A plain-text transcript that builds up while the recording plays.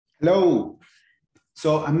Hello.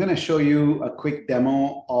 So I'm going to show you a quick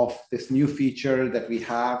demo of this new feature that we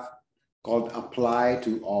have called Apply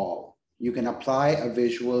to All. You can apply a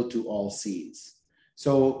visual to all scenes.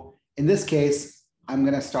 So in this case, I'm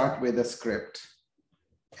going to start with a script,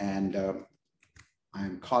 and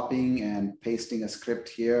I'm copying and pasting a script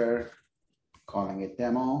here, calling it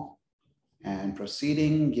demo, and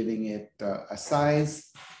proceeding, giving it a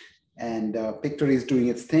size. And Pictory is doing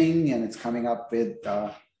its thing, and it's coming up with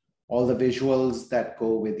all the visuals that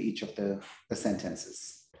go with each of the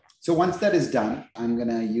sentences. So once that is done, I'm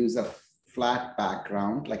gonna use a flat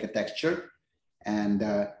background, like a texture, and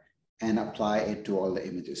apply it to all the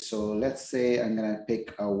images. So let's say I'm gonna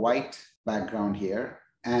pick a white background here,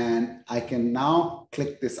 and I can now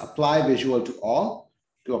click this apply visual to all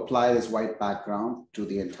to apply this white background to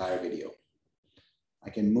the entire video. I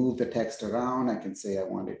can move the text around. I can say I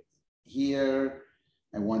want it here.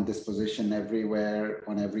 I want this position everywhere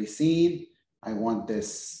on every scene. I want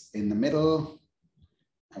this in the middle.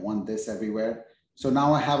 I want this everywhere. So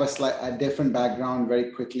now I have a different background.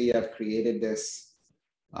 Very quickly, I've created this,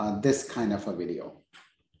 this kind of a video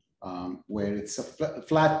where it's a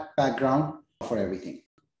flat background for everything.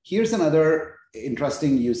 Here's another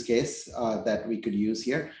interesting use case that we could use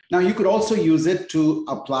here. Now you could also use it to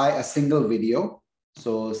apply a single video.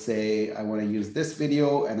 So say I want to use this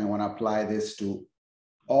video and I want to apply this to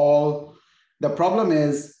all. The problem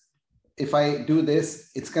is if I do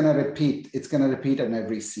this, it's going to repeat. It's going to repeat on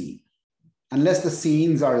every scene. Unless the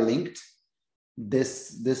scenes are linked,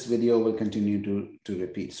 this video will continue to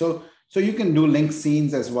repeat. So you can do linked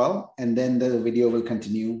scenes as well, and then the video will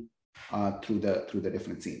continue through the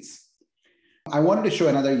different scenes. I wanted to show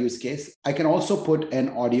another use case. I can also put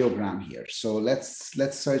an audiogram here. So let's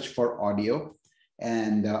search for audio,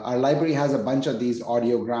 and our library has a bunch of these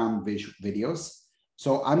audiogram videos.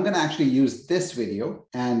 So I'm going to actually use this video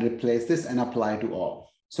and replace this and apply to all.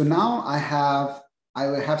 So now I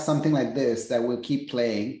will have something like this that will keep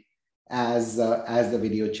playing as the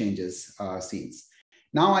video changes scenes.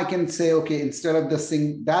 Now I can say, okay, instead of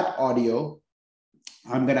that audio,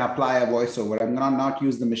 I'm going to apply a voiceover. I'm going to not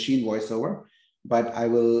use the machine voiceover, but I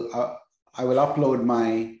will upload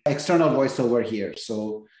my external voiceover here.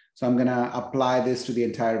 So I'm going to apply this to the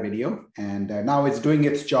entire video. And now it's doing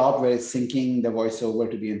its job where it's syncing the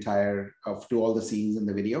voiceover to the to all the scenes in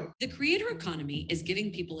the video. The creator economy is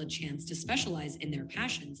giving people a chance to specialize in their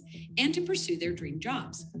passions and to pursue their dream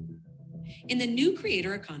jobs. In the new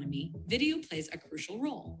creator economy, video plays a crucial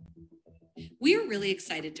role. We are really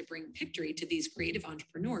excited to bring Pictory to these creative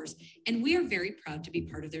entrepreneurs, and we are very proud to be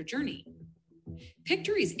part of their journey.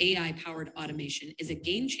 Pictory's AI-powered automation is a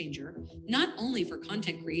game changer, not only for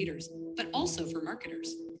content creators, but also for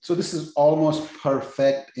marketers. So this is almost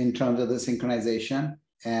perfect in terms of the synchronization.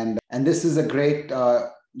 And this is a great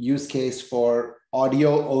use case for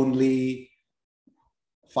audio-only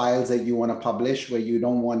files that you want to publish, where you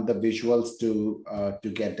don't want the visuals to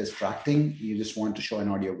get distracting. You just want to show an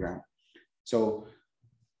audiogram. So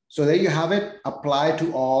there you have it. Apply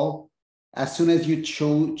to all. As soon as you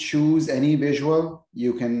choose any visual,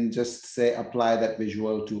 you can just say apply that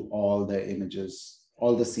visual to all the images,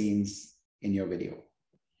 all the scenes in your video.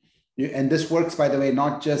 And this works, by the way,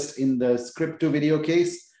 not just in the script to video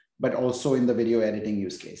case, but also in the video editing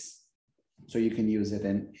use case. So you can use it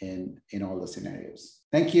in all the scenarios.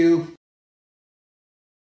 Thank you.